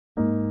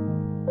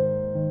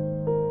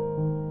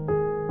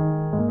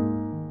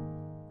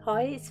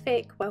Hi, it's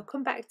Vic.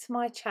 Welcome back to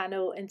my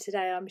channel, and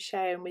today I'm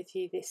sharing with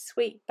you this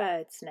sweet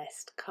bird's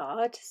nest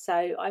card.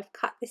 So I've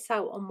cut this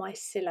out on my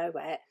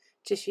silhouette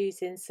just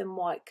using some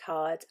white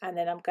card, and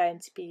then I'm going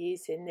to be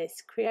using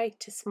this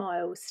Create a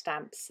Smile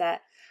stamp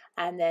set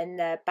and then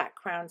the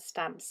background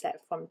stamp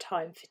set from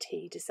Time for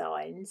Tea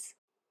Designs.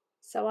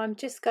 So I'm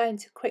just going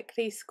to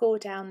quickly score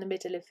down the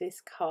middle of this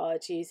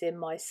card using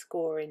my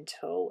scoring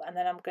tool, and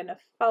then I'm going to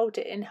fold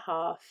it in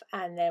half,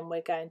 and then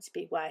we're going to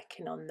be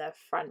working on the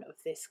front of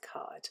this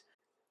card.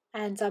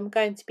 And I'm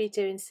going to be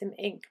doing some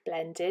ink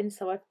blending.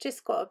 So I've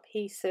just got a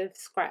piece of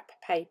scrap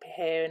paper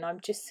here, and I'm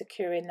just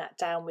securing that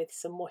down with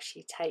some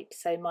washi tape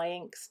so my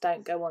inks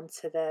don't go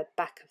onto the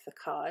back of the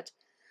card.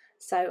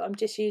 So I'm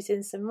just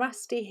using some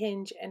rusty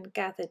hinge and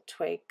gathered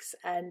twigs,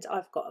 and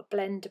I've got a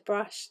blender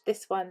brush.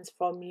 This one's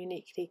from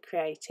Uniquely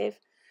Creative.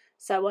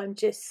 So I'm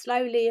just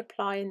slowly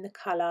applying the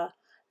colour,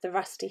 the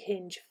rusty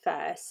hinge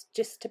first,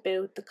 just to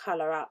build the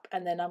colour up,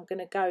 and then I'm going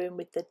to go in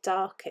with the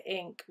darker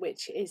ink,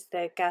 which is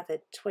the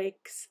gathered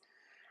twigs.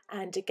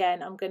 And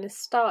again, I'm going to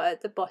start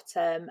at the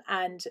bottom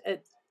and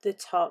at the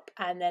top,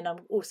 and then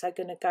I'm also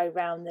going to go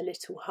round the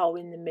little hole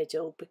in the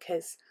middle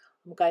because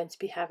I'm going to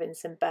be having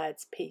some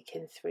birds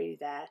peeking through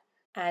there.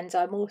 And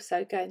I'm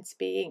also going to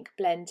be ink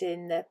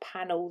blending the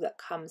panel that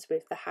comes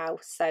with the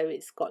house. So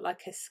it's got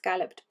like a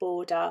scalloped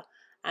border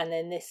and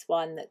then this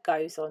one that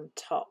goes on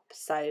top.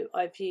 So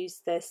I've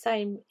used the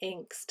same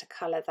inks to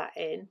colour that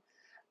in,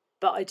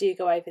 but I do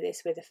go over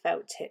this with a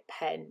felt tip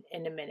pen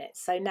in a minute.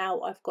 So now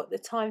I've got the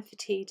Time for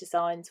Tea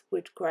Designs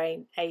wood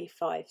grain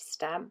A5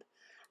 stamp,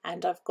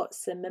 and I've got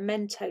some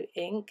Memento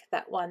ink.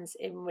 That one's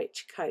in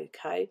Rich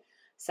Cocoa,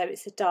 so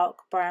it's a dark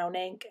brown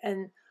ink,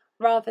 and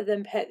rather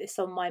than put this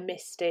on my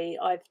Misty,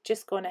 I've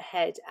just gone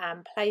ahead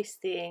and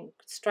placed the ink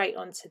straight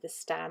onto the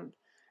stamp,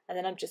 and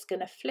then I'm just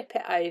going to flip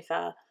it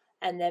over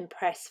and then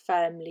press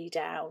firmly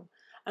down.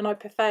 And I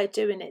prefer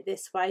doing it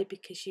this way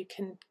because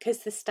because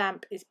the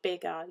stamp is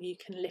bigger, you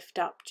can lift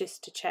up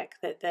just to check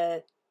that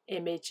the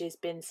image has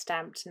been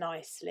stamped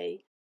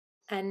nicely.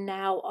 And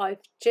now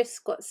I've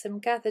just got some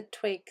gathered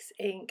twigs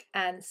ink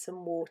and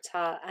some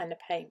water and a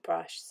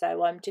paintbrush,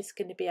 so I'm just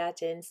going to be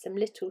adding some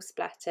little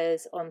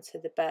splatters onto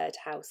the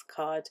Birdhouse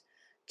card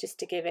just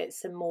to give it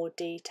some more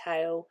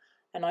detail.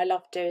 And I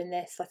love doing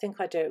this. I think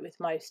I do it with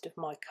most of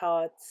my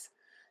cards.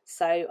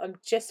 So I'm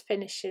just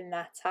finishing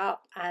that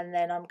up, and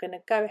then I'm going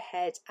to go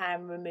ahead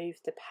and remove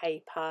the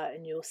paper,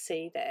 and you'll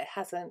see that it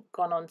hasn't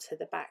gone onto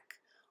the back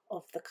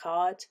of the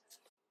card.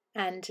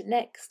 And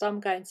next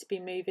I'm going to be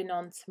moving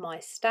on to my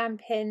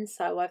stamping.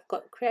 So I've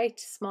got Create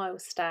a Smile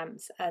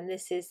stamps, and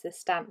this is the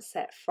stamp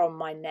set from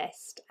my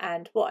nest.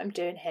 And what I'm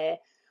doing here,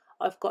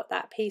 I've got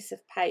that piece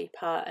of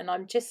paper and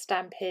I'm just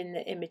stamping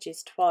the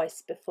images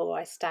twice before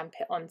I stamp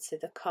it onto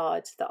the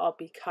cards that I'll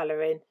be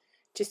colouring,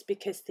 just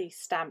because these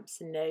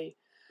stamps are new.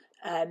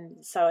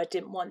 So I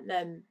didn't want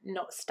them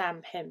not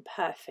stamping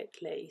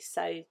perfectly.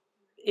 So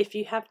if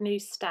you have new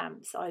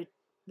stamps, I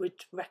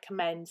would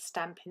recommend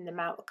stamping them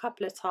out a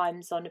couple of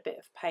times on a bit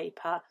of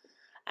paper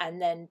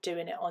and then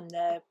doing it on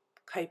the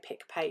Copic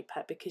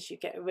paper, because you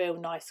get a real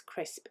nice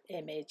crisp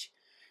image.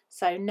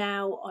 So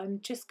now I'm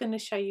just going to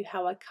show you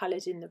how I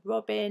coloured in the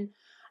robin,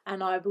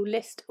 and I will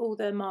list all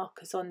the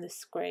markers on the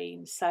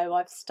screen. So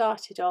I've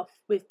started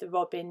off with the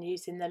robin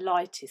using the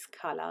lightest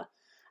colour,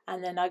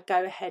 and then I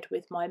go ahead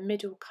with my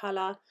middle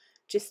colour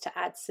just to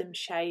add some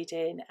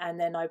shading, and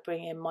then I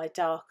bring in my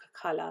darker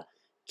colour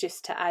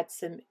just to add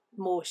some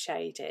more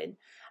shading,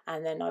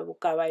 and then I will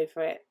go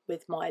over it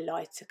with my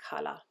lighter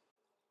colour.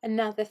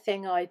 Another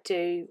thing I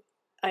do,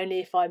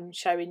 only if I'm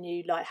showing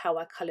you like how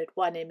I coloured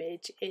one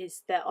image,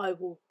 is that I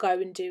will go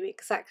and do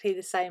exactly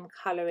the same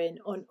colouring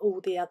on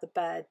all the other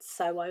birds.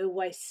 So I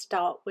always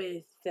start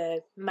with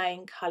the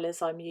main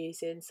colours I'm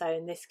using, so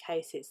in this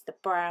case it's the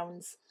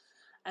browns,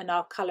 and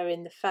I'll colour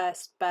in the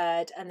first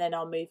bird and then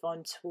I'll move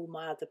on to all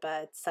my other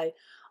birds. So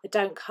I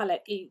don't colour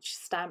each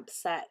stamp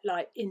set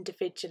like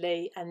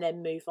individually and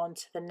then move on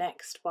to the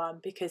next one,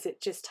 because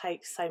it just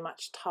takes so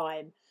much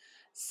time.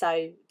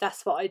 So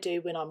that's what I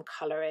do when I'm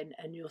colouring,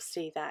 and you'll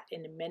see that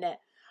in a minute.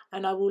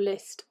 And I will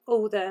list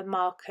all the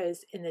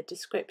markers in the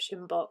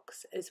description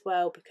box as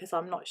well, because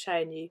I'm not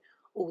showing you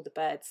all the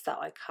birds that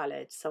I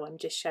coloured, so I'm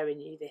just showing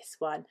you this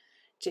one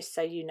just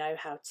so you know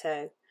how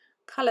to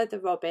colour the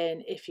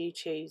robin if you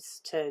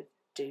choose to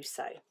do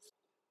so.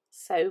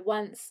 So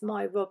once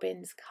my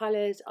robin's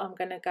coloured, I'm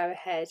going to go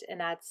ahead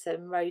and add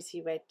some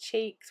rosy red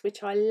cheeks,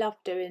 which I love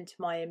doing to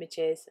my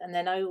images, and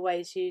then I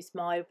always use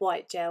my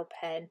white gel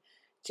pen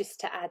just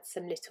to add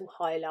some little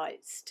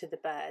highlights to the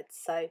birds.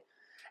 So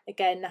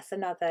again, that's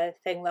another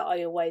thing that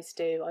I always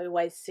do. I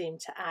always seem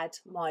to add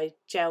my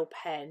gel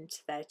pen to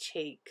their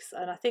cheeks,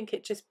 and I think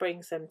it just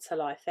brings them to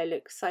life. They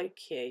look so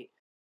cute.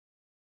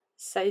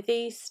 So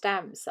these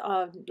stamps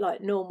are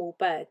like normal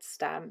bird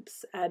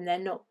stamps, and they're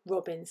not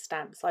robin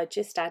stamps. I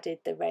just added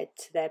the red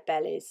to their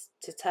bellies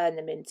to turn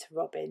them into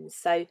robins.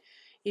 So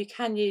you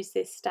can use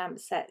this stamp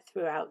set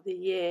throughout the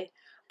year,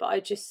 but I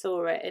just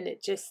saw it and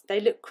they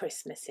look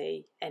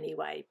Christmassy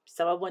anyway.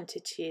 So I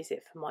wanted to use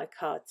it for my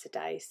card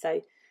today.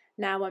 So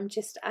Now I'm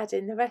just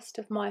adding the rest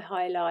of my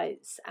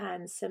highlights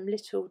and some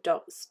little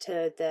dots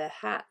to the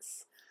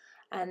hats,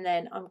 and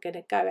then I'm going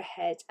to go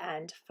ahead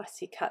and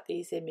fussy cut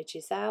these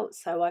images out.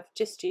 So I've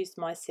just used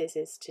my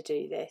scissors to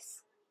do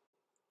this.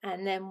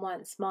 And then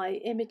once my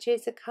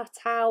images are cut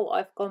out,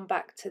 I've gone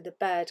back to the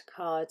bird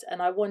card,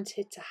 and I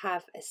wanted to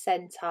have a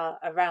centre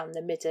around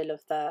the middle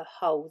of the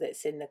hole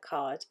that's in the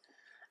card.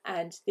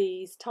 And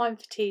these Time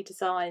for Tea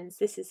designs,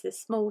 this is the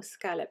small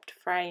scalloped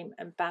frame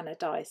and banner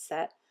die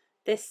set.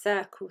 This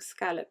circle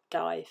scallop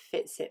die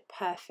fits it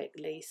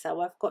perfectly.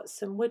 So I've got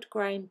some wood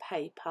grain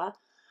paper,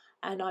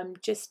 and I'm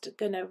just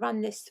going to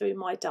run this through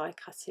my die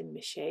cutting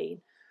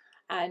machine.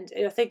 And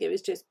I think it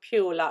was just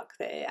pure luck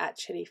that it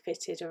actually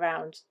fitted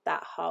around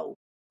that hole.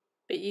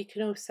 But you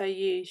can also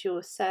use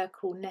your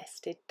circle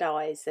nested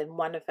dies, and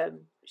one of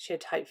them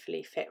should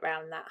hopefully fit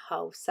around that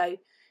hole. So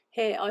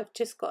here I've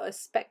just got a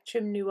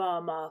Spectrum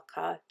Noir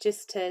marker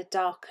just to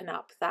darken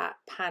up that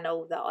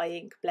panel that I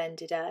ink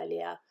blended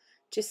earlier,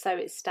 just so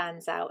it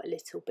stands out a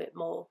little bit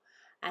more.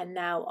 And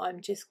now I'm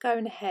just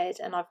going ahead,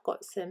 and I've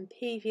got some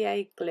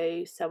PVA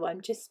glue, so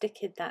I'm just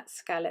sticking that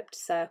scalloped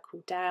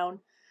circle down,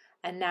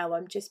 and now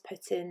I'm just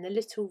putting the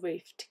little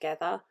roof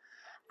together,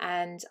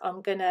 and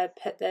I'm going to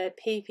put the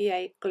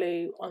PVA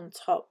glue on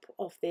top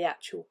of the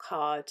actual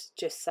card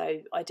just so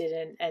I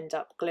didn't end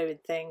up gluing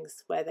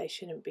things where they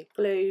shouldn't be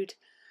glued.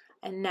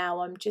 And now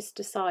I'm just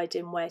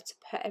deciding where to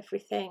put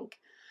everything.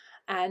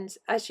 And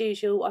as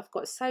usual, I've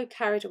got so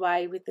carried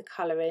away with the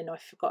colouring I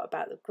forgot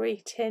about the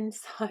greeting,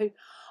 so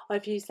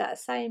I've used that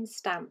same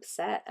stamp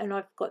set, and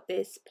I've got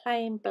this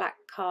plain black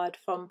card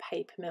from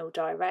Paper Mill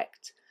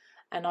Direct,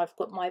 and I've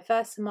got my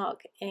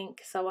Versamark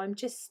ink, so I'm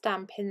just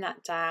stamping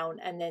that down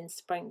and then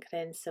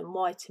sprinkling some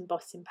white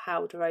embossing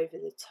powder over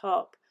the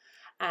top,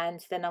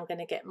 and then I'm going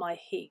to get my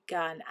heat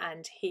gun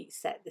and heat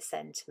set the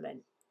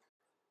sentiment.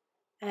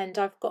 And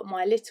I've got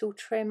my little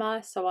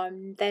trimmer, so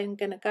I'm then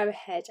going to go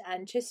ahead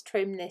and just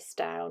trim this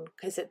down,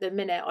 because at the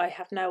minute I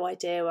have no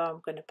idea where I'm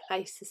going to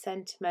place the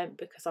sentiment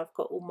because I've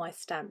got all my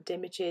stamped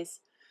images,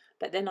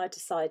 but then I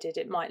decided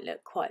it might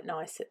look quite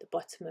nice at the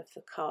bottom of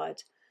the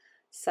card.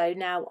 So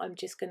now I'm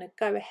just going to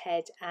go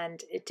ahead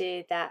and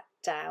adhere that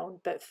down,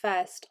 but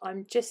first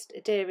I'm just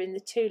adhering the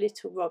two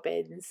little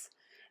robins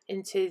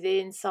into the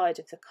inside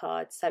of the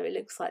card so it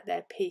looks like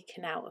they're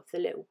peeking out of the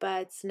little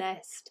bird's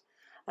nest.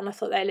 And I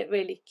thought they looked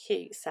really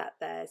cute sat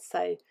there.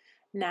 So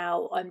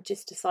now I'm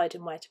just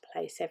deciding where to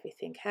place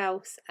everything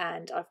else,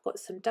 and I've got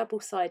some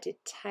double-sided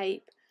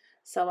tape,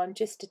 so I'm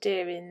just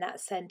adhering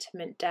that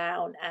sentiment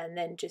down and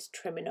then just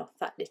trimming off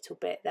that little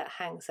bit that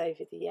hangs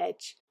over the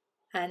edge.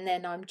 And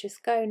then I'm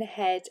just going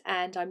ahead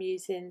and I'm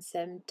using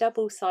some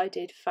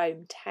double-sided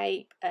foam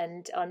tape,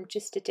 and I'm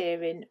just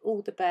adhering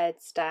all the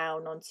birds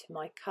down onto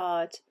my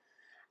card.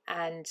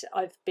 And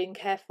I've been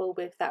careful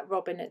with that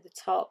robin at the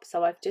top,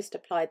 so I've just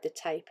applied the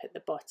tape at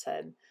the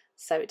bottom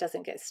so it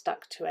doesn't get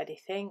stuck to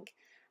anything.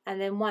 And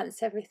then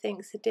once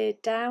everything's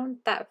adhered down,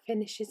 that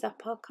finishes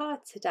up our card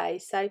today.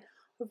 So I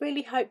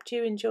really hoped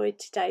you enjoyed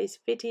today's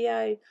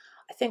video.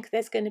 I think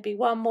there's going to be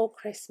one more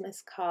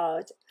Christmas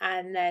card,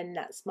 and then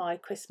that's my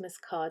Christmas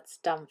cards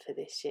done for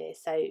this year.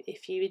 So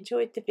if you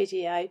enjoyed the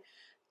video,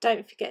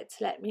 don't forget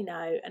to let me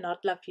know, and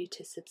I'd love you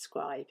to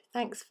subscribe.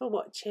 Thanks for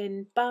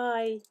watching.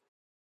 Bye.